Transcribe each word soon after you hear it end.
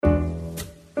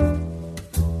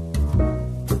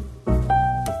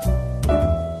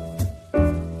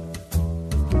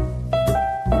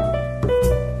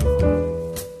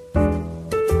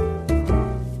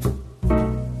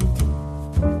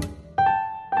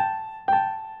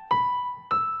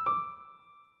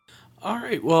All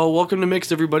right. Well, welcome to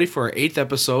Mixed, everybody, for our 8th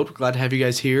episode. We're glad to have you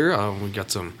guys here. We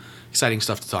got some exciting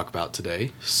stuff to talk about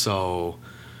today, so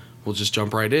we'll just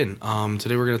jump right in.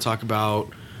 Today we're going to talk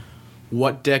about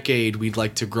what decade we'd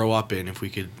like to grow up in if we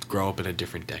could grow up in a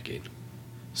different decade.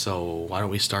 So why don't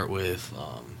we start with,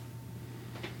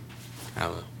 I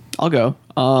don't know. I'll go.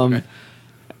 Okay.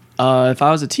 If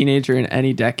I was a teenager in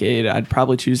any decade, I'd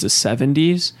probably choose the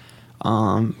 70s.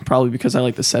 Probably because I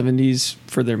like the 70s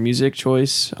for their music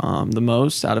choice the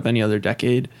most out of any other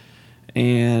decade.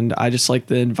 And I just like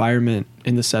the environment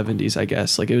in the 70s, I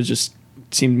guess. Like, it was just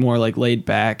seemed more like laid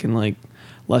back and like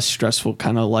less stressful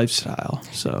kind of lifestyle.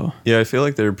 So Yeah, I feel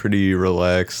like they're pretty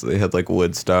relaxed. They had like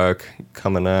Woodstock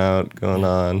coming out, going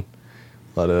on.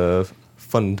 A lot of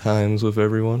fun times with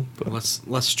everyone. But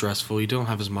Less stressful. You don't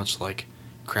have as much, like,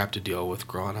 crap to deal with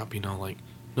growing up, you know, like,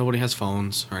 nobody has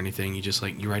phones or anything. You just,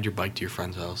 like, you ride your bike to your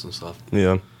friend's house and stuff.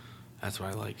 yeah. That's what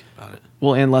I like about it.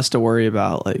 well, and less to worry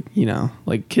about. Like, you know,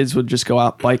 like kids would just go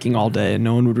out biking all day and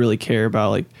no one would really care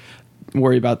about like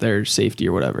worry about their safety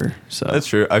or whatever. So That's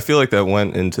true. I feel like that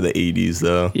went into the 80s,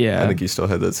 though. Yeah. I think you still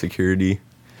had that security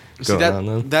See, going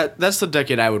on then. that's the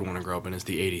decade I would want to grow up in is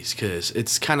the 80s because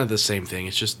it's kind of the same thing.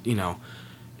 It's just, you know,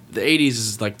 the 80s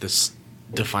is like this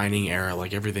defining era.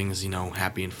 Like everything's, you know,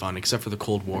 happy and fun except for the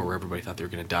Cold War where everybody thought they were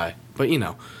going to die. But, you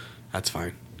know, that's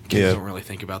fine. Kids Yeah. don't really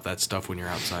think about that stuff when you're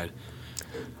outside.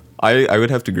 I would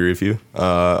have to agree with you.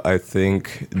 I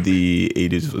think the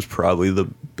 80s was probably the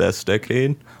best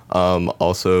decade.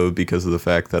 Also because of the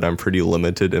fact that I'm pretty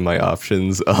limited in my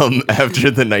options after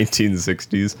the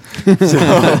 1960s.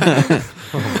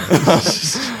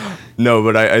 No,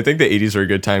 but I think the 80s are a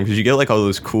good time because you get like all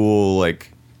those cool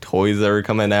like toys that were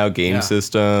coming out, game Yeah.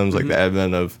 systems, like the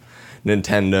advent of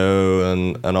Nintendo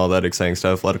and all that exciting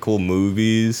stuff. A lot of cool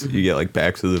movies. You get like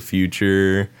Back to the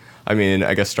Future. I mean,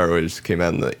 I guess Star Wars came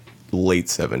out in the late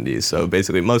 70s, so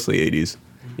basically mostly 80s.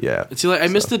 Yeah. See, like, I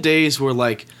miss the days where,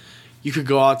 like, you could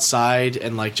go outside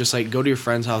and, like, just, like, go to your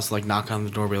friend's house, like, knock on the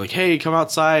door, be like, hey, come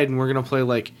outside, and we're going to play,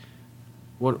 like,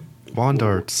 what? Lawn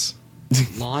darts.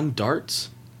 Lawn darts?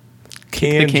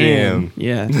 Can the Jam.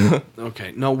 Yeah.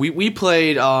 Okay. No, we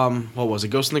played, what was it?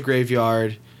 Ghost in the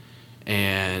Graveyard,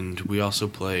 and we also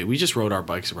played, we just rode our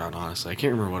bikes around, honestly. I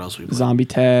can't remember what else we played. Zombie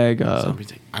tag. Zombie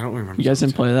Tag. I don't remember. You guys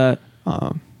Zombie didn't play that?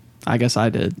 I guess I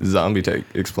did. Zombie Tag.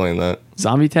 Explain that.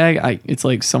 Zombie tag, it's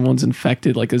like someone's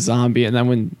infected like a zombie, and then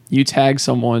when you tag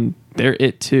someone, they're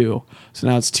it too. So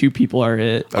now it's two people are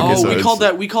it. Okay, Oh, so we it's-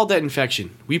 called that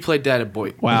infection. We played that at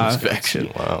Boy. Wow.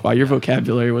 Infection. Wow. Wow, your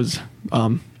vocabulary was,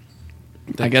 I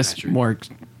guess, Patrick. more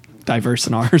diverse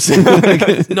than ours.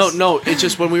 No, it's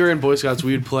just when we were in Boy Scouts,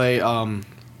 we'd play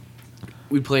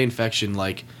infection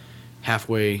like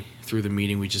halfway through the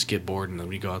meeting. We just get bored and then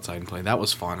we go outside and play. That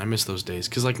was fun. I miss those days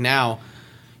because like now,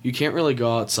 you can't really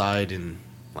go outside and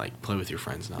like play with your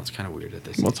friends now. It's kind of weird at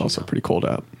this. Well, it's age, also you know? pretty cold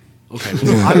out. Okay,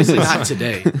 well, obviously not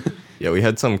today. Yeah, we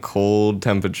had some cold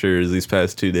temperatures these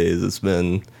past 2 days. It's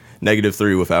been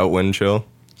 -3 without wind chill.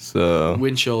 So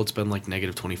Wind chill, it's been like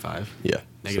 -25. yeah,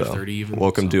 Negative so 30 even,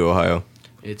 Welcome so. to Ohio.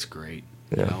 It's great.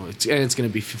 Yeah. You know, it's going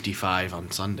to be 55 on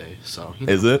Sunday. So you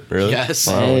know. Is it really? Yes.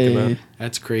 Wow, look at Hey.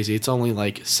 That's crazy. It's only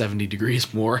like 70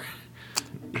 degrees more.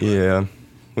 that. Yeah,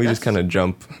 we just kind of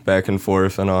jump back and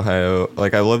forth in Ohio.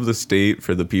 Like I love the state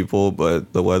for the people,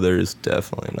 but the weather is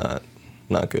definitely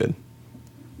not good.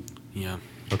 Yeah.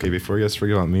 Okay, before you guys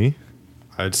forget about me,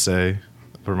 I'd say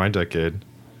for my decade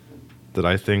that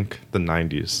I think the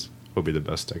 90s will be the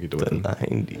best decade to The live in.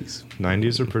 90s.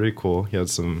 90s are pretty cool. He had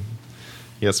some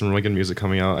really good music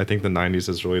coming out. I think the 90s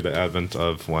is really the advent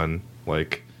of when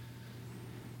like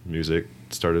music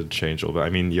started to change a little bit. I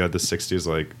mean, you had the 60s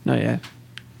like No, yeah.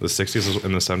 the 60s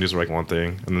and the 70s were like one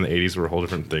thing, and then the 80s were a whole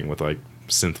different thing with like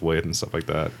synthwave and stuff like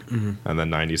that. And then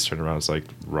 90s turned around as like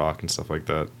rock and stuff like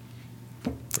that.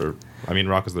 Or I mean,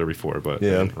 rock was there before, but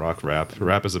Yeah. rock,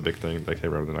 rap is a big thing that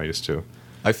came around in the 90s too.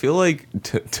 I feel like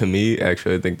to me,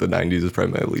 actually, I think the 90s is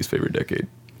probably my least favorite decade.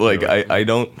 Like Really? I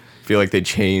don't feel like they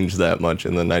changed that much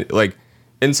in the 90s. Like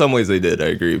in some ways they did, I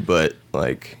agree, but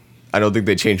like I don't think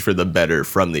they changed for the better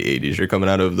from the 80s. You're coming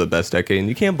out of the best decade, and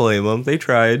you can't blame them. They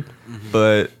tried,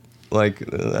 but like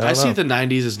I see know. the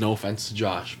 90s as no offense to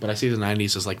Josh, but I see the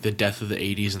 90s as like the death of the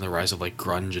 80s and the rise of like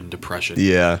grunge and depression.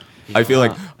 Yeah, I feel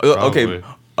like okay. Probably.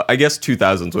 I guess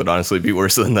 2000s would honestly be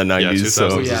worse than the 90s. Yeah, 2000s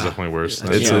so is Yeah. definitely worse.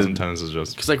 It's- 2010s is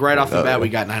just Because like right off the bat, Uh, we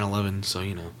got 9/11, so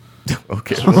you know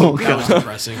okay. that was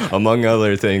depressing. Among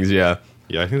other things, yeah.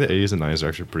 yeah. I think the 80s and 90s are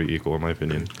actually pretty equal in my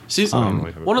opinion. See, I don't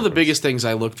really have a one of the preference. biggest things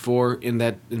I looked for in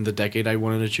the decade I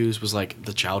wanted to choose was like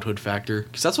the childhood factor,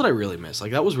 because that's what I really miss.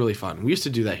 Like that was really fun. We used to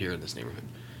do that here in this neighborhood.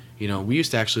 You know, we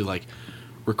used to actually like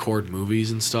record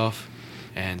movies and stuff,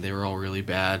 and they were all really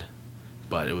bad,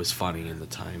 but it was funny in the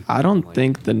time. I don't Like,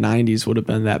 think the 90s would have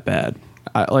been that bad.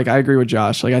 I agree with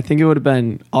Josh. Like, I think it would have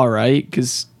been all right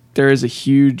because there is a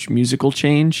huge musical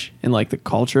change in, like, the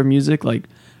culture of music. Like,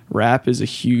 rap is a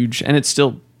huge, and it's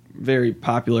still very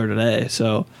popular today.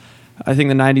 So I think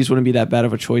the 90s wouldn't be that bad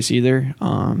of a choice either.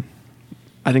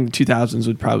 I think the 2000s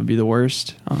would probably be the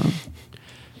worst.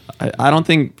 I don't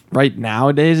think right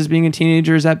nowadays as being a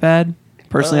teenager is that bad.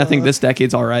 Personally, I think this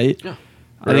decade's all right. Yeah.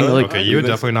 I think Really? like Okay, you would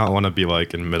definitely not want to be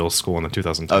like in middle school in the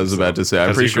 2010s. I was about to say, I'm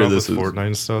Because pretty you grew sure up this with is. Fortnite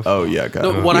and stuff. Oh yeah, got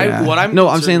No, it. what Yeah. I'm no,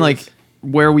 I'm concerned saying with- like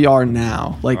where we are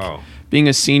now, like Oh. being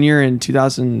a senior in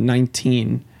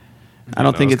 2019. I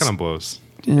don't think it's. kind of blows.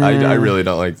 I really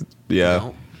don't like. Yeah,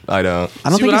 No. I don't. I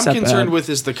don't See, think what it's I'm that concerned bad. with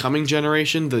is the coming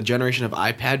generation, the generation of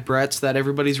iPad brats that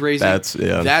everybody's raising. That's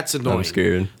That's annoying. I'm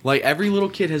scared. Like every little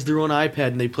kid has their own iPad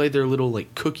and they play their little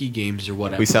like cookie games or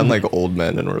whatever. We sound like old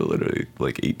men, and we're literally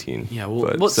like 18. Yeah, well,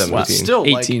 but well, 17. still,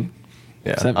 like, 18.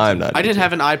 Yeah, 17. I'm not. I didn't 18.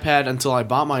 have an iPad until I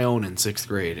bought my own in 6th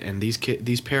grade, and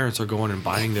these parents are going and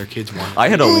buying their kids one. I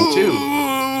had a too.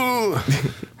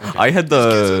 I had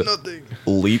the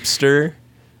Leapster,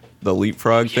 the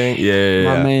leapfrog thing. Yeah,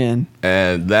 My man.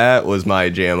 And that was my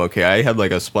jam. Okay, I had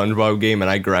like a SpongeBob game,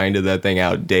 and I grinded that thing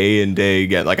out day and day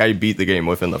again. Like I beat the game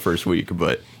within the first week,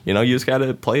 but you know, you just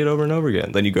gotta play it over and over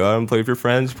again. Then you go out and play with your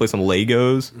friends, play some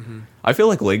Legos. I feel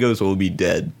like Legos will be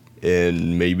dead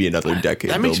in maybe another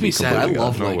decade. That makes They'll me be sad. I completely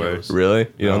love gone. No way. Legos. Really?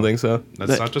 You don't No. think so?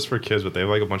 That's That- not just for kids, but they have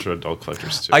like a bunch of adult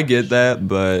collectors too. I get that,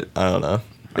 but I don't know.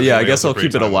 I Yeah, I think guess Legos are I'll pretty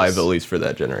keep it alive timeless. at least for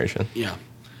that generation. Yeah,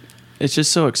 It's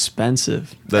just so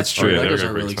expensive. That's Oh, true. yeah, they're Legos are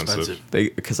very really expensive.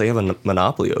 expensive. Because they have a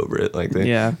monopoly over it. Like they,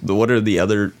 Yeah. What are the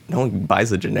other? No one buys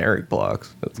the generic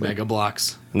blocks. That's like, Mega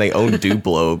Blocks. and they own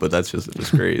Duplo, but that's just a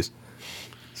disgrace.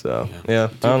 So yeah,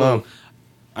 I don't know.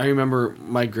 I remember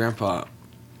my grandpa.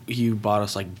 He bought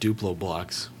us like Duplo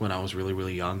blocks when I was really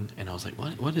really young, and I was like,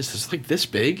 "What? What is this? Like this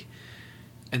big?"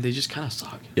 And they just kind of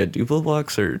suck. Yeah, Duplo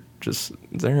blocks are just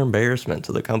they're an embarrassment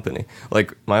to the company.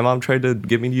 Like my mom tried to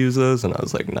get me to use those, and I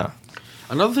was like, nah.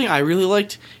 Another thing I really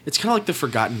liked, it's kind of like the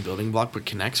Forgotten Building block, but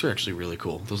Connects are actually really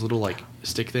cool. Those little like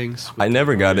stick things. I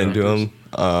never got into characters.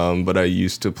 them, but I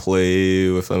used to play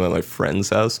with them at my friend's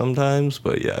house sometimes.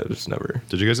 But yeah, I just never.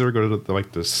 Did you guys ever go to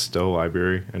the Stowe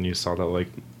Library and you saw that like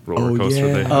roller Oh, coaster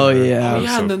yeah. they had? Oh, there? yeah. That Oh was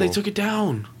yeah, so and then they cool. took it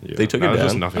down. Yeah. They took Now it there's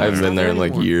just down. nothing I haven't there. been there in Not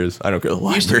like anymore. years. I don't go to the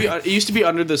It used to be. library. It used to be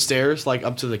under the stairs, like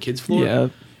up to the kids' floor. Yeah.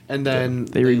 And then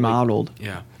They like- remodeled.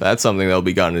 yeah. That's something that'll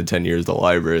be gone in 10 years. The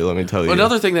library. Let me tell you.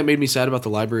 Another thing that made me sad about the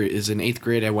library is in 8th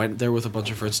grade, I went there with a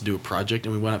bunch of friends to do a project,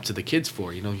 and we went up to the kids'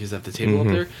 floor. You know, because they have the table up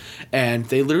there, and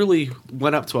they literally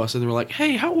went up to us and they were like,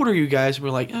 "Hey, how old are you guys?" And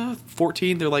we're like,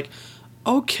 14. They're like,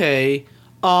 "Okay,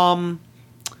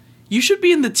 you should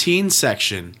be in the teen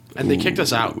section," and they kicked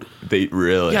us out. They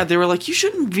really. Yeah, they were like, "You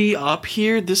shouldn't be up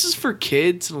here. This is for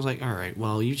kids." And I was like, "All right,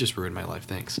 well, you just ruined my life.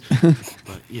 Thanks."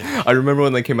 But yeah, I remember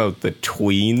when they came out with the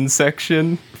tween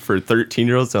section for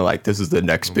 13-year-olds. They're like, this is the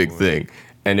next big thing.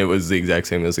 And it was the exact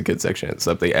same as the kids section,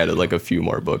 except they added like a few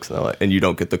more books. And, and you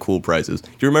don't get the cool prizes. Do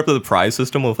you remember the prize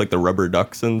system with like the rubber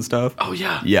ducks and stuff? oh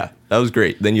yeah, Yeah, that was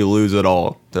great. Then you lose it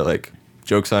all. They're like,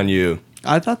 joke's on you.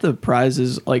 I thought the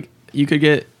prizes, like, you could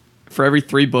get, for every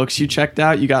 3 books you checked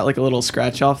out, you got like a little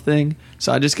scratch off thing.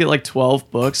 So I just get like 12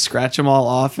 books, scratch them all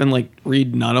off, and like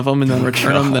read none of them, and then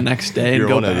return them the next day and You're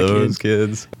go one back of those in.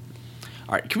 kids.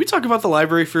 All right, can we talk about the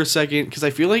library for a second? Because I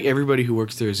feel like everybody who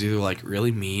works there is either like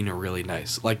really mean or really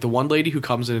nice. Like the one lady who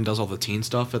comes in and does all the teen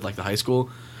stuff at like the high school,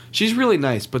 she's really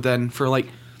nice. But then for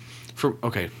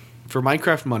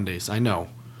Minecraft Mondays, I know,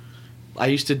 I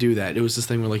used to do that. It was this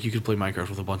thing where like you could play Minecraft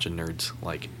with a bunch of nerds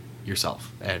like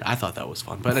yourself, and I thought that was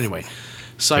fun. But anyway,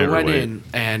 so I Can't went relate. in,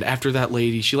 and after that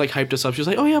lady, she like hyped us up. She was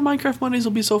like, "Oh yeah, Minecraft Mondays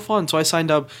will be so fun." So I signed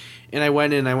up, and I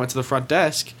went in. I went to the front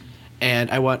desk.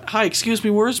 And I went, "Hi, excuse me,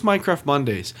 where's Minecraft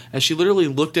Mondays?" And she literally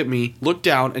looked at me, looked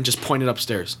down, and just pointed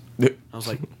upstairs. I was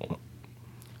like,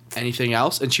 "Anything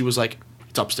else?" And she was like,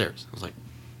 "It's upstairs." I was like,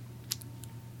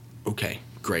 "Okay,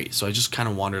 great." So I just kind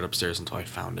of wandered upstairs until I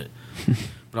found it.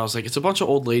 But I was like, it's a bunch of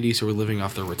old ladies who are living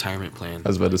off their retirement plan. I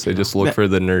was about to say, just look for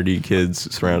the nerdy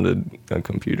kids surrounded on a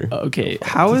computer. Okay,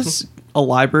 how is a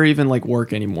library even like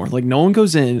work anymore? Like, no one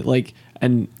goes in, like,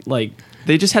 and like,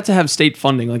 they just have to have state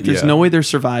funding. Like, there's Yeah. no way they're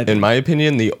surviving. In my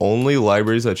opinion, the only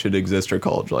libraries that should exist are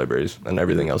college libraries, and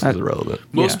everything else is irrelevant.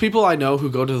 Most Yeah. people I know who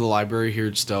go to the library here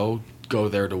at Stowe go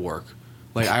there to work.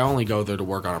 Like, I only go there to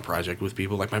work on a project with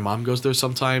people. Like, my mom goes there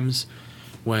sometimes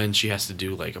when she has to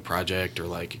do, like, a project or,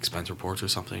 like, expense reports or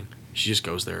something. She just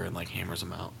goes there and, like, hammers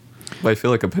them out. But I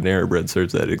feel like a Panera Bread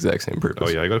serves that exact same purpose.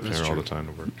 Oh yeah, I go to That's Panera all true. the time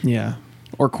to work. Yeah.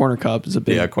 Or Corner Cup is a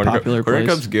big popular Corner place.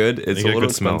 Cup's good. It's They a get little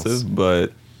good smells. expensive,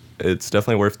 but it's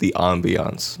definitely worth the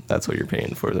ambiance. That's what you're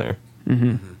paying for there.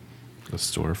 A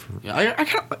store for. Yeah,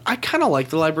 I kind of like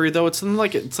the library though. It's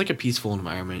like a peaceful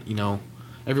environment. You know,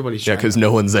 everybody's Yeah, trying because to-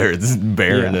 no one's there. It's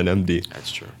barren Yeah. and empty. That's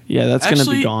true. Yeah, that's going to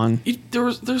Actually, be gone.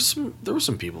 There were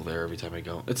some people there every time I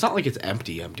go. It's not like it's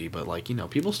empty, but like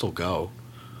people still go.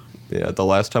 Yeah, the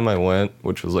last time I went,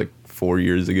 which was like 4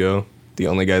 years ago, the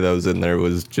only guy that was in there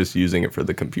was just using it for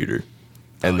the computer.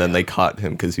 And then they caught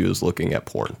him because he was looking at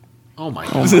porn. Oh my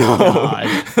Oh god. my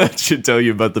god. That should tell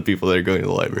you about the people that are going to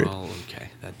the library. Well, okay,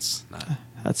 that's not.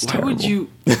 That's Why terrible. would you?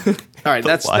 All right,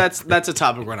 that's Why? that's a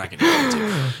topic we're not going to get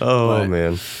into. Oh, but-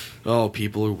 man. Oh,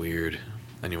 people are weird.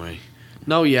 Anyway,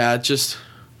 no, yeah, just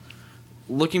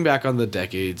looking back on the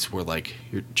decades where like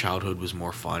your childhood was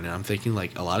more fun, and I'm thinking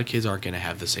like a lot of kids aren't going to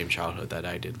have the same childhood that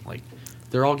I did. Like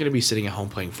they're all going to be sitting at home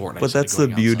playing Fortnite. But that's the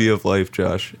beauty of life,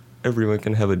 Josh. Everyone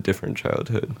can have a different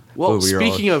childhood. Well, But we are all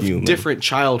speaking of human. different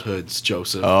childhoods,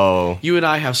 Joseph, Oh, you and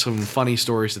I have some funny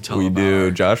stories to tell. we about do.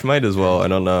 our- Josh might as well. I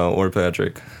don't know. Or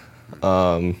Patrick.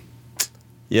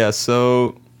 Yeah,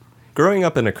 so growing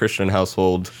up in a Christian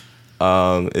household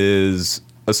is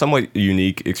a somewhat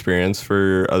unique experience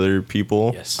for other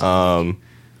people. Yes.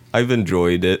 I've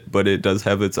enjoyed it, but it does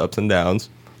have its ups and downs.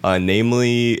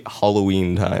 Namely,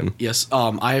 Halloween time. Yes,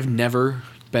 I have never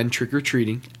been trick or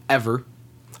treating ever.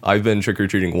 I've been trick or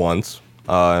treating once,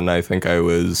 and I think I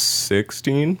was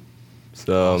 16.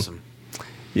 So Awesome.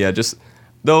 yeah, just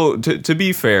though to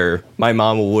be fair, my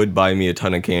mom would buy me a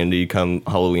ton of candy come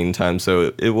Halloween time,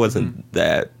 so it wasn't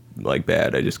that like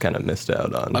bad. I just kind of missed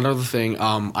out on. Another thing,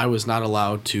 I was not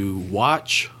allowed to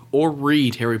watch or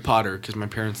read Harry Potter because my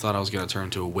parents thought I was going to turn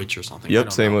into a witch or something. I Yep,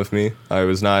 don't same know. with me. I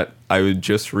was not. I would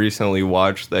just recently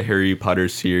watched the Harry Potter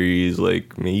series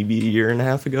like maybe a year and a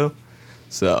half ago.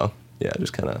 So yeah,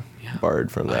 just kind of Yeah.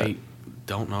 barred from that. I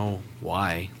don't know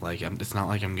why. Like, it's not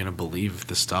like I'm going to believe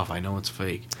the stuff. I know it's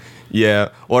fake. Yeah.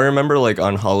 Well, I remember like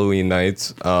on Halloween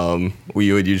nights,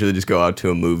 we would usually just go out to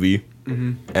a movie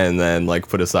and then like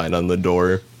put a sign on the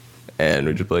door and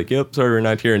we'd just be like, yep, sorry, we're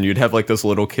not here. And you'd have like those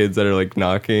little kids that are like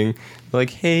knocking, like,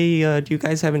 hey, do you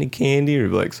guys have any candy? Or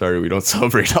be like, sorry, we don't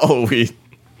celebrate Halloween.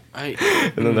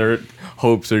 I And then their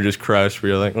hopes are just crushed.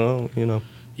 We're like, oh, you know.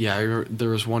 Yeah, there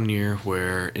was one year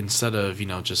where instead of,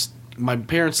 just my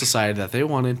parents decided that they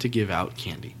wanted to give out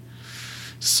candy.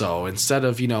 So instead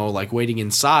of, like waiting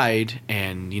inside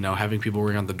and, having people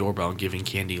ring on the doorbell and giving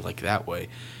candy like that way,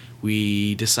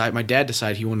 my dad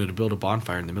decided he wanted to build a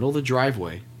bonfire in the middle of the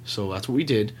driveway. So that's what we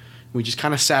did. We just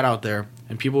kind of sat out there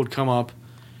and people would come up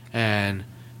and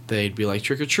they'd be like,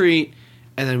 trick or treat,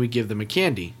 and then we'd give them a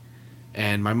candy.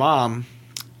 And my mom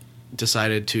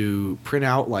decided to print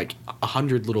out like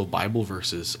 100 little Bible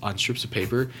verses on strips of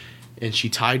paper, and she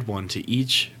tied one to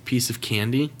each piece of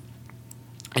candy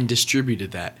and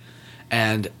distributed that.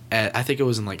 And I think it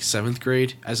was in like 7th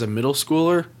grade as a middle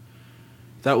schooler.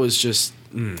 That was just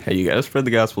Hey, you gotta spread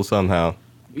the gospel somehow.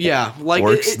 yeah, like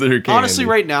Works through honestly,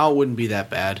 candy. right now it wouldn't be that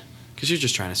bad because you're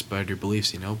just trying to spread your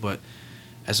beliefs, But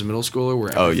as a middle schooler, where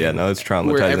Oh, yeah, no, it's traumatizing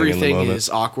in the everything moment. is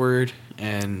awkward,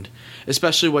 and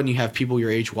especially when you have people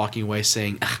your age walking away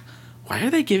saying, "Why are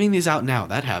they giving these out now?"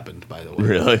 That happened, by the way.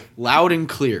 Really? Loud and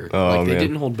clear. Oh, Like they man.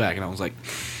 didn't hold back, and I was like,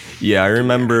 Yeah, I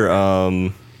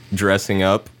remember dressing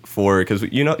up because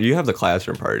you have the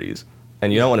classroom parties,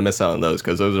 and you don't want to miss out on those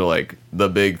because those are like the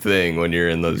big thing when you're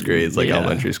in those grades, like Yeah.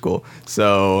 elementary school.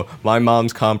 So my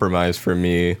mom's compromise for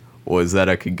me was that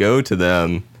I could go to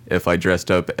them if I dressed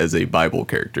up as a Bible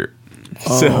character.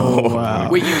 Oh, wow.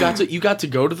 "Wait, you got to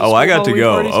go to the Oh, I school got to Halloween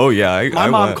go. parties?" Oh yeah, My I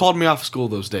mom went. called me off school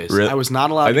those days. Really? I was not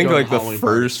allowed. I think to go like to the Halloween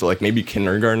parties. first, like maybe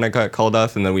kindergarten, I got called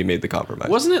off, and then we made the compromise.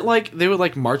 Wasn't it like they would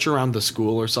like march around the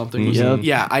school or something? Was Yep. it-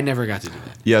 Yeah, I never got to do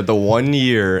that. Yeah, the one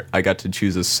year I got to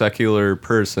choose a secular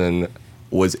person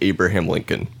was Abraham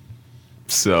Lincoln.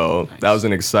 So that was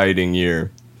an exciting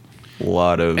year. A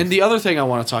lot of And the other thing I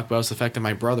want to talk about is the fact that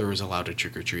my brother is allowed to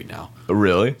trick or treat now.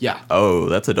 really, Yeah. Oh,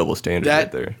 that's a double standard That-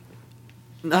 right there.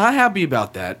 Not happy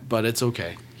about that, but it's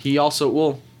okay. He also,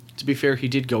 well, to be fair, he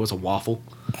did go as a waffle.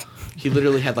 He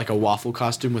literally had like a waffle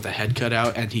costume with a head cut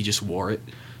out, and he just wore it.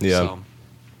 Yeah. So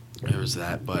there was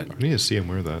that, but I need to see him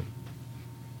wear that.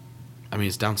 I mean,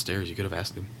 it's downstairs. You could have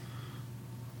asked him.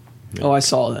 Oh, I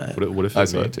saw that. What if I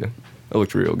it's saw me? it too. It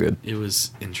looked real good. It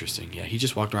was interesting. Yeah, he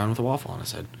just walked around with a waffle on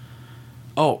his head.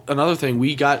 Oh, another thing,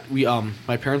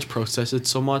 my parents protested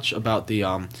so much about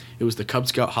it was the Cub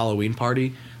Scout Halloween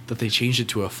party that they changed it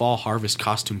to a fall harvest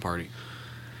costume party.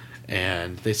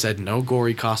 and they said no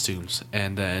gory costumes.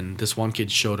 And then this one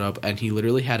kid showed up, and he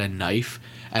literally had a knife,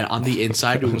 and on the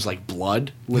inside it was like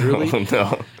blood, literally. Oh,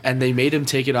 no. And they made him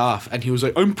take it off, and he was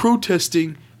like, "I'm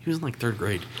protesting." He was in like 3rd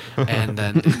grade, and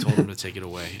then they told him to take it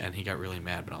away, and he got really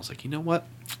mad. But I was like, you know what?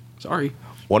 Sorry.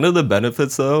 One of the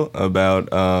benefits, though, about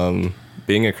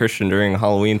being a Christian during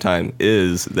Halloween time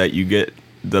is that you get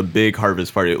the big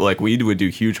harvest party. Like, we would do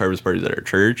huge harvest parties at our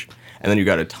church, and then you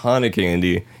got a ton of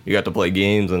candy. You got to play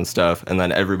games and stuff, and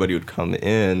then everybody would come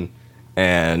in,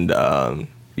 and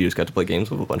you just got to play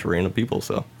games with a bunch of random people.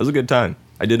 So it was a good time.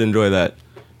 I did enjoy that.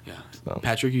 Yeah. So.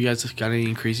 Patrick, you guys got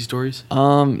any crazy stories?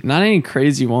 Not any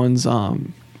crazy ones,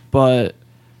 but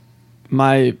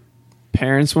my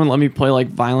parents wouldn't let me play like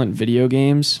violent video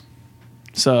games.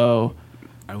 So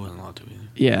I wasn't allowed to either.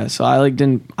 yeah, so I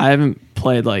haven't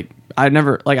played like I've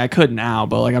never like I could now,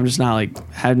 but like I'm just not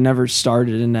like had never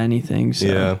started into anything. So.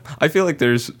 Yeah, I feel like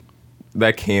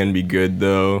that can be good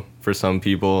though for some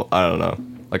people. I don't know.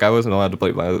 Like, I wasn't allowed to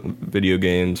play video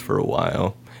games for a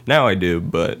while. Now I do,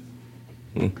 but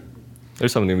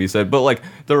there's something to be said. But like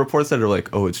the reports that are like,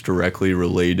 oh, it's directly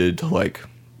related to like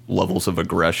levels of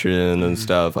aggression and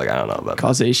stuff. Like, I don't know about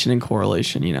Causation and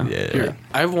correlation, you know. that. Yeah. Here,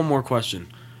 I have one more question.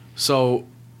 So,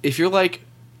 if you're like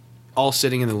all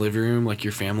sitting in the living room, like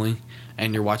your family,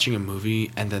 and you're watching a movie,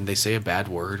 and then they say a bad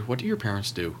word, what do your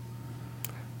parents do?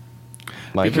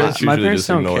 My Because parents my usually parents just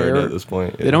don't ignore it care. at this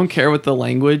point. They don't care with the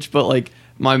language, but like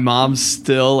my mom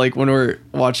still like when we're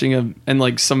watching and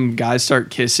like some guys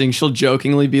start kissing, she'll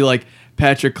jokingly be like,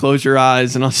 "Patrick, close your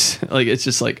eyes," and I'll like it's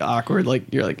just like awkward.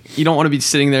 Like you're like you don't want to be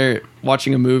sitting there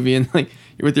watching a movie and like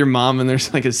you're with your mom and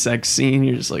there's like a sex scene.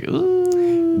 You're just like, ooh.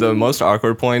 The most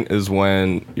awkward point is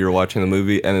when you're watching the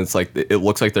movie and it's like it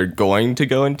looks like they're going to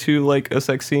go into like a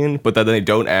sex scene, but then they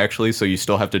don't actually, so you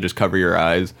still have to just cover your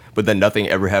eyes. But then nothing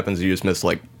ever happens. You just miss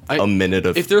like a minute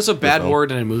of. If there's a the bad film.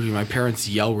 word in a movie, my parents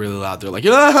yell really loud. They're like,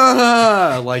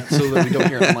 "Ah!" Like so that we don't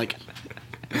hear it. I'm like,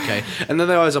 okay. And then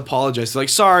they always apologize. They're like,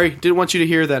 "Sorry, didn't want you to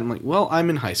hear that." I'm like, "Well, I'm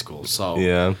in high school, so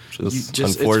Yeah, it's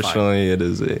unfortunately, it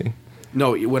is a.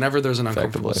 No, whenever there's an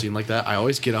uncomfortable Effectively. scene like that, I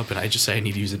always get up and I just say I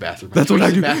need to use the bathroom. That's Go what I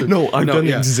use the do. bathroom. No, I've done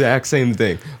the yeah. exact same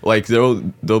thing. Like they'll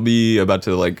be about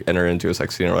to like enter into a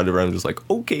sex scene or whatever. I'm just like,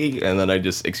 okay, and then I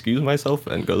just excuse myself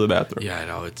and go to the bathroom. Yeah, I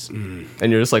know it's. And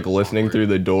you're just like listening through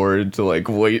the door to like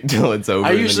wait till it's over. I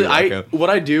and then usually you walk out. what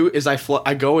I do is I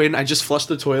go in, I just flush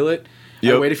the toilet. I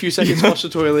Yep. wait a few seconds, flush the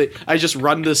toilet. I just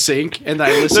run to the sink and then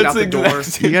I listen That's out the door. exact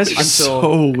same You guys are Until-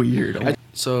 so weird.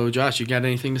 So, Josh, you got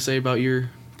anything to say about your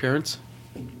parents?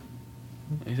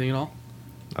 Anything at all?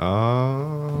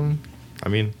 I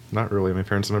mean, not really. My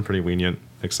parents have been pretty lenient,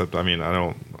 except I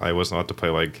wasn't allowed to play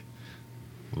like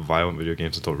violent video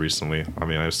games until recently. I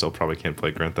mean, I still probably can't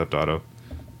play Grand Theft Auto.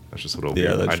 That's just what it'll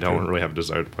Yeah, be. that's I don't true. really have a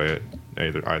desire to play it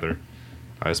either.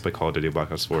 I just play Call of Duty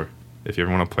Black Ops 4. If you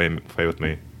ever want to play with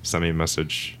me, send me a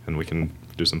message and we can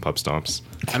do some pub stomps.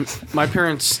 My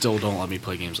parents still don't let me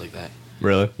play games like that.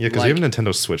 Really? Yeah, because Like- you have a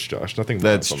Nintendo Switch, Josh. Nothing.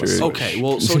 That's on the true. Switch. Okay,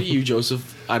 well, so do you,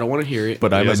 Joseph. I don't want to hear it.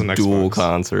 But He I'm has a an dual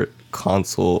Xbox.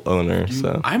 console owner,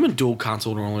 so I'm a dual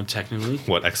console owner, technically.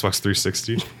 What, Xbox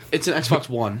 360? It's an Xbox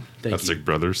One. Thank That's you. like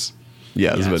brothers.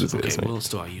 yeah, I was Yeah, about to it's say okay, the same. well,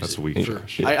 still I use That's it. weak. Sure.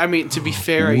 I mean, to be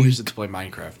fair, I use it to play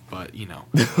Minecraft, but you know,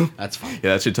 that's fine.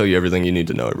 Yeah, that should tell you everything you need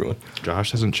to know, everyone. Josh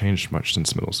hasn't changed much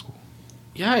since middle school.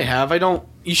 Yeah, I have. I don't.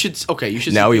 You should. Okay, you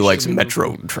should. Now he you likes should-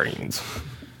 metro trains.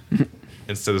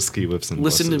 Instead of ski lifts and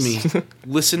Listen to buses. me.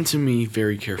 Listen to me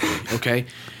very carefully, okay?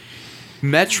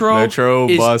 Metro Metro,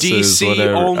 is buses, DC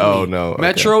whatever. only. Oh, no, okay.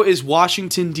 Metro is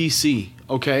Washington D.C.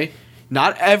 Okay,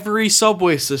 not every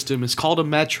subway system is called a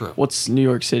metro. What's New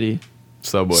York City?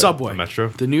 Subway. Subway. A metro?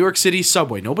 The New York City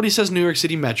subway. Nobody says New York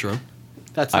City Metro.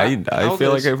 That's not I how it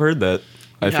feel goes. like I've heard that.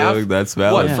 I You feel have? like that's What,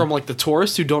 valid. from like the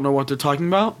tourists who don't know what they're talking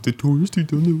about? The tourists who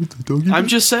don't know what they're talking I'm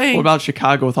just saying. What about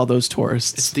Chicago with all those It's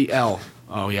tourists? the L.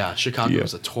 Oh yeah, Chicago Yeah.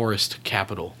 is a tourist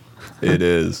capital. It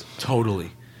is.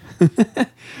 Totally.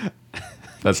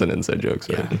 That's an inside joke,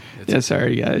 sorry. Yeah. Yeah,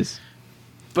 sorry guys.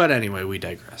 But anyway, we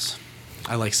digress.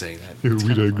 I like saying that. Yeah, It's we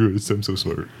kinda fun. digress. I'm so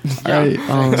sorry. Yeah, All right,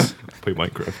 thanks. Play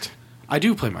Minecraft. I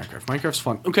do play Minecraft. Minecraft's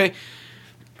fun. Okay.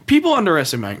 People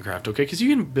underestimate Minecraft, okay? Because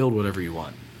you can build whatever you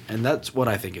want. And that's what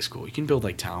I think is cool. You can build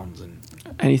like towns and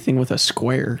anything with a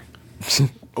square.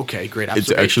 okay, great.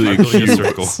 It's observation. actually a I'm building cube.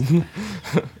 circle.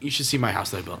 You should see my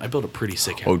house that I built. I built a pretty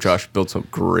sick house. Oh, Josh built some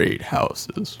great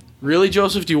houses. Really,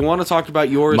 Joseph? Do you want to talk about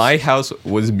yours? My house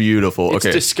was beautiful. It's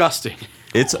Okay, disgusting.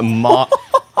 it's I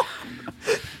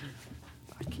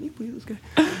can't believe this guy.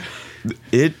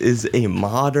 It is a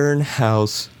modern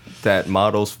house that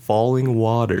models falling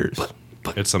waters.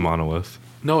 It's a monolith.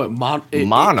 No, it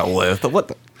Monolith? What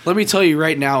the? Let me tell you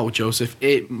right now, Joseph,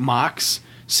 it mocks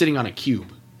sitting on a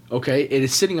cube. Okay? It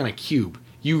is sitting on a cube.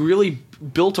 You really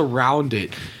built around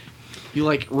it. You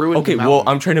like ruined Okay, the well, mountain.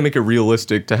 I'm trying to make it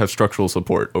realistic to have structural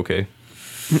support, okay?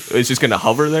 It's just going to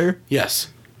hover there?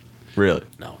 Yes. Really?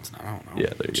 No, it's not. I don't know.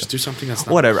 Yeah, there you Just go. do something that's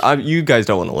not. Whatever. You guys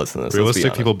don't want to listen to this. let's be Realistic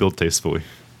honest. people build tastefully.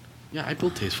 Yeah, I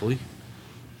build tastefully. You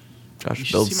Josh,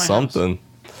 should build see my something.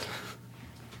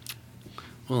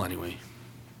 Well, anyway.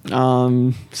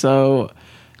 So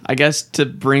I guess to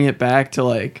bring it back to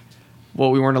like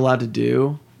what we weren't allowed to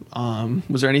do,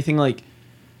 was there anything like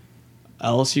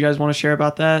else you guys want to share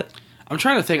about that? I'm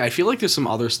trying to think. I feel like there's some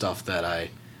other stuff that I...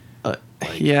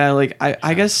 Yeah, like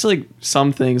I guess like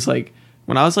some things, like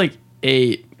when I was like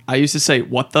 8, I used to say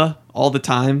what the all the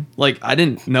time. Like I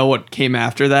didn't know what came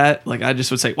after that. Like I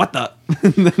just would say what the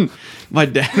and then my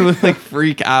dad would like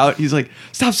freak out. He's like,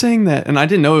 stop saying that. And I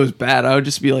didn't know it was bad. I would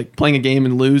just be like playing a game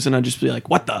and lose, and I'd just be like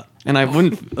what the, and I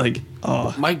wouldn't like,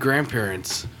 oh. My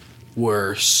grandparents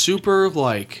were super,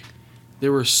 like... They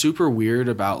were super weird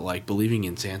about, like, believing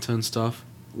in Santa and stuff.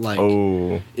 Like...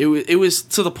 Oh. It was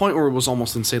to the point where it was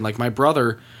almost insane. Like, my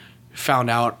brother found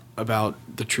out about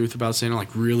the truth about Santa,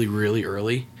 like, really, really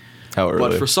early. How early?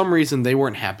 But for some reason, they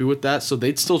weren't happy with that, so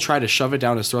they'd still try to shove it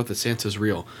down his throat that Santa's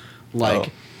real. Like,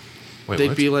 Oh. Wait, they'd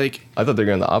what? be like, I thought they were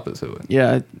going the opposite way.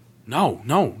 Yeah,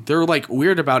 no. They're, like,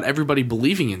 weird about everybody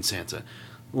believing in Santa.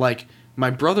 Like,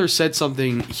 my brother said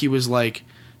something, he was like...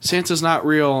 Santa's not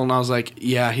real, and I was like,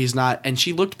 yeah, he's not. And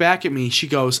she looked back at me, she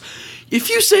goes, if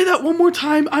you say that one more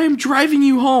time, I am driving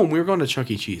you home. We were going to Chuck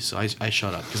E. Cheese, so I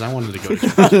shut up, because I wanted to go to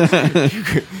Chuck E.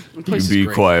 Cheese. The place is You be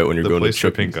great. quiet when you're The going to place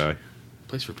for Chippings. pink eye.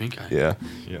 Place for pink eye. Yeah.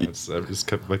 Yeah, it's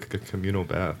kept like a communal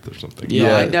bath or something.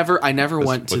 Yeah, Yeah. I never Just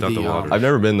went to without the... the water. I've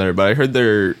never been there, but I've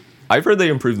heard they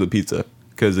improved the pizza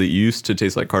because it used to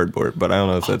taste like cardboard, but I don't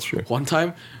know if that's true. One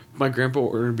time, my grandpa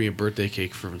ordered me a birthday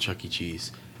cake from Chuck E.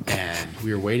 Cheese, and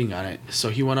we were waiting on it. So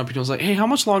he went up and he was like, hey, how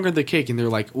much longer the cake? And they're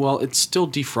like, well, it's still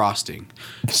defrosting.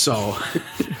 So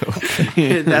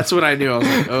that's what I knew. I was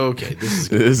like, okay, this is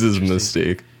good. This is a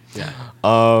mistake. Yeah.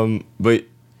 But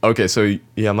okay, so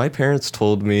yeah, my parents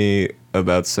told me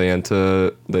about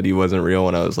Santa that he wasn't real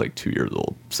when I was like 2 years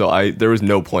old. So there was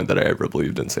no point that I ever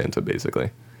believed in Santa, basically,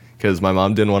 because my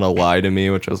mom didn't want to lie to me,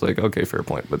 which I was like, okay, fair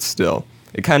point. But still,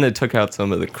 it kind of took out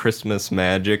some of the Christmas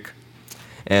magic.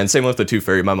 And same with the Tooth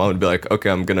Fairy. My mom would be like, okay,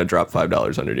 I'm gonna drop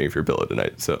 $5 underneath your pillow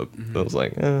tonight. So I was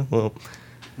like, well,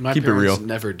 My keep it parents real.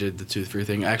 never did the tooth fairy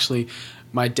thing. Actually,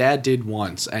 my dad did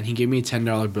once, and he gave me a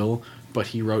 $10 bill, but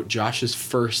he wrote Josh's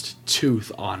first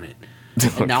tooth on it.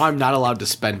 And now I'm not allowed to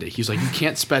spend it. He's like, you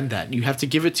can't spend that. You have to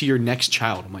give it to your next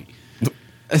child. I'm like,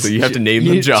 So you have to name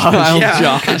them You Josh. child yeah.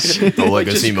 Josh. The like,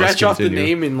 just legacy must scratch off the continue.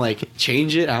 name and like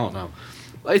change it. I don't know.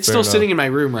 It's Fair still enough. sitting in my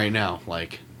room right now.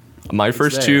 Like, My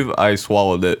first there. tooth, I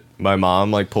swallowed it. My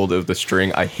mom like pulled it with the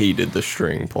string. I hated the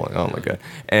string pulling. Oh my god!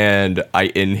 And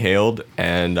I inhaled,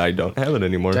 and I don't have it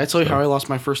anymore. did I tell you how I lost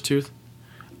my first tooth?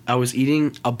 I was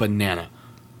eating a banana.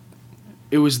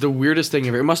 It was the weirdest thing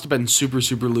ever. It must have been super,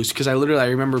 super loose because I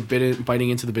remember biting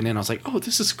into the banana. I was like, oh,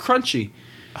 this is crunchy.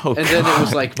 Oh, And then it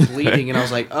was like bleeding, and I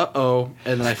was like, uh-oh.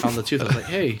 And then I found the tooth. I was like,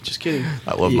 hey, just kidding.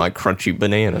 I love my crunchy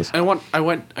bananas. I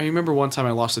remember one time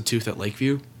I lost a tooth at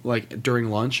Lakeview, like during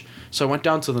lunch. So I went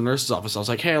down to the nurse's office. I was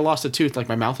like, hey, I lost a tooth. Like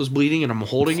my mouth was bleeding and I'm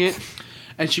holding it.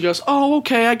 And she goes, oh,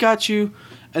 okay, I got you.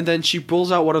 And then she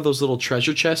pulls out one of those little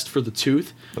treasure chests for the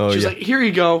tooth. Oh, She's yeah. like, here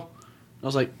you go. I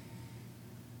was like,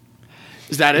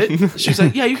 is that it? She's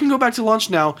like, yeah, you can go back to lunch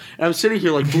now. And I'm sitting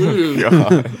here like bleeding.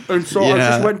 And so I Yeah.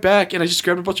 just went back and I just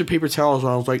grabbed a bunch of paper towels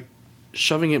and I was like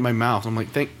shoving it in my mouth. I'm like,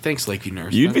 thanks, Lakeview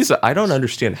nurse. You'd be. I don't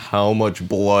understand how much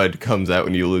blood comes out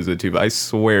when you lose a tooth. I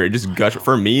swear, it just gush.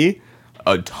 For me,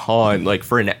 a ton. Like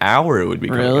for an hour, it would be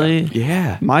coming Really? out.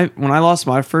 Yeah. When I lost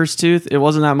my first tooth, it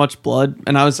wasn't that much blood,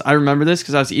 and I remember this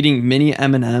because I was eating mini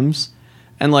M&Ms,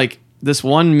 and like this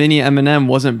one mini M&M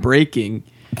wasn't breaking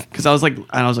because I was like,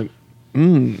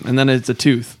 and then it's a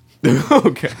tooth.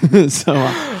 Okay. So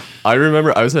I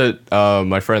remember I was at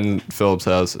my friend Philip's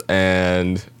house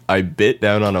and I bit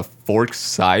down on a fork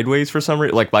sideways for some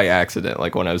reason, like by accident.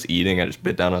 Like when I was eating, I just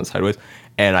bit down on it sideways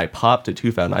and I popped a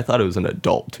tooth out and I thought it was an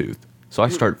adult tooth. So I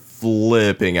started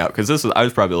flipping out because I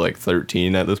was probably like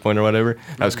 13 at this point or whatever.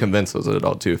 I was convinced it was an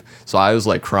adult tooth. So I was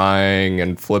like crying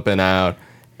and flipping out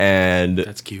and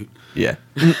That's cute. yeah,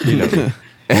 you know.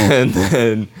 And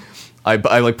then I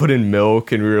like put in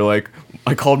milk, and we were like,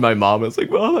 I called my mom. I was like,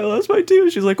 "Well, I lost my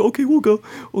tooth." She's like, "Okay, we'll go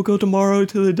tomorrow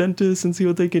to the dentist and see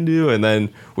what they can do." And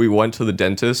then we went to the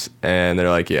dentist, and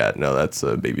they're like, "Yeah, no, that's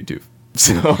a baby tooth."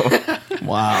 So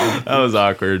wow. that was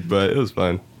awkward, but it was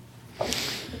fun.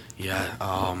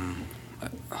 Yeah,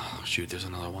 Oh, shoot, there's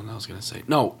another one I was gonna say.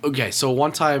 No, okay. So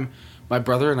one time, my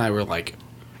brother and I were like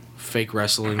fake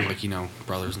wrestling, like, you know,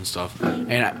 brothers and stuff.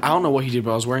 And I don't know what he did,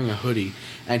 but I was wearing a hoodie,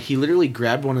 and he literally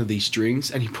grabbed one of these strings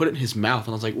and he put it in his mouth, and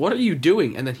I was like, "What are you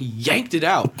doing?" And then he yanked it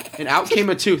out, and out came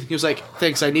a tooth. He was like,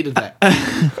 "Thanks, I needed that."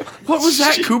 What was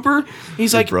that, Cooper?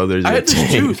 He's like, brother's "I a had this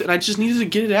tank. tooth, and I just needed to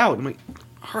get it out." I'm like,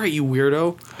 "All right, you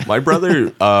weirdo." My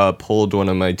brother pulled one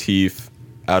of my teeth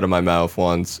out of my mouth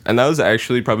once, and that was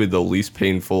actually probably the least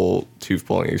painful tooth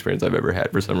pulling experience I've ever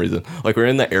had for some reason. Like, we were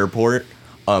in the airport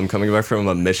coming back from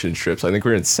a mission trip, so I think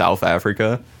we were in South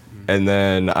Africa, and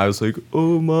then I was like,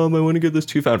 "Oh, Mom, I want to get this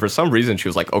tooth out." For some reason, she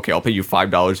was like, "Okay, I'll pay you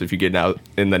 $5 if you get it out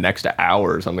in the next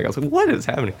hour or something." I was like, "What is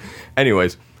happening?"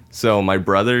 Anyways, so my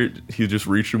brother, he just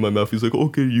reached in my mouth, he's like,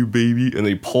 "Okay, you baby," and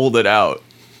he pulled it out.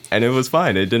 And it was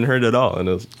fine. It didn't hurt at all. And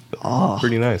it was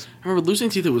pretty nice. I remember losing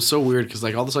teeth. It was so weird because,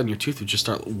 like, all of a sudden your tooth would just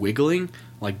start wiggling,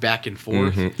 like, back and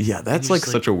forth. Yeah, that's And like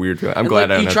just, such a weird feeling. I'm and, glad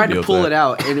like, I don't you have tried to deal to pull with it that.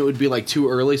 out, and it would be like too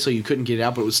early, so you couldn't get it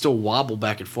out, but it would still wobble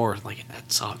back and forth. Like, that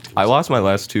sucked. It I was- lost my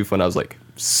last tooth when I was like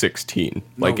 16.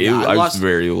 Like, No, I was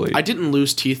very late. I didn't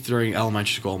lose teeth during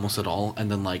elementary school almost at all,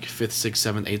 and then like 5th, 6th,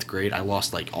 7th, 8th grade, I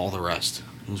lost like all the rest.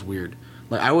 It was weird.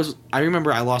 Like, I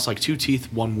remember I lost like 2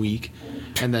 teeth one week,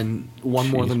 and then one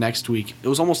more the next week. It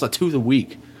was almost a tooth a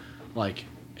week, like,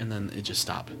 and then it just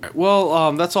stopped. All right,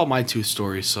 well, that's all my tooth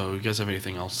stories. So, you guys have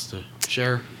anything else to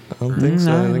share? I don't think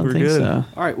so. I think we're good. so.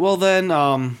 All right, well then,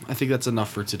 I think that's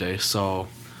enough for today. So,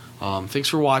 thanks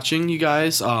for watching, you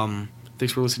guys.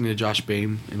 Thanks for listening to Josh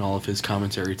Bain and all of his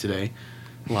commentary today.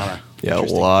 A lot of Yeah, a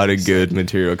interesting lot of things good said.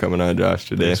 material coming out of Josh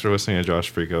today. Thanks for listening to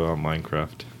Josh Frico on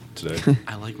Minecraft today.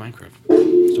 I like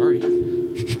Minecraft. Sorry,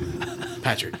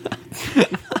 Patrick.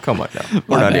 Come on now.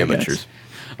 We're My not bad, amateurs.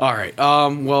 All right.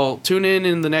 Well, tune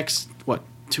in the next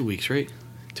 2 weeks, right?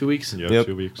 2 weeks. Yeah, Yep.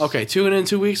 2 weeks. Okay, tune in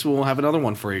 2 weeks. We'll have another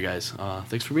one for you guys.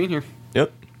 Thanks for being here.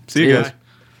 Yep. See you Yeah. guys.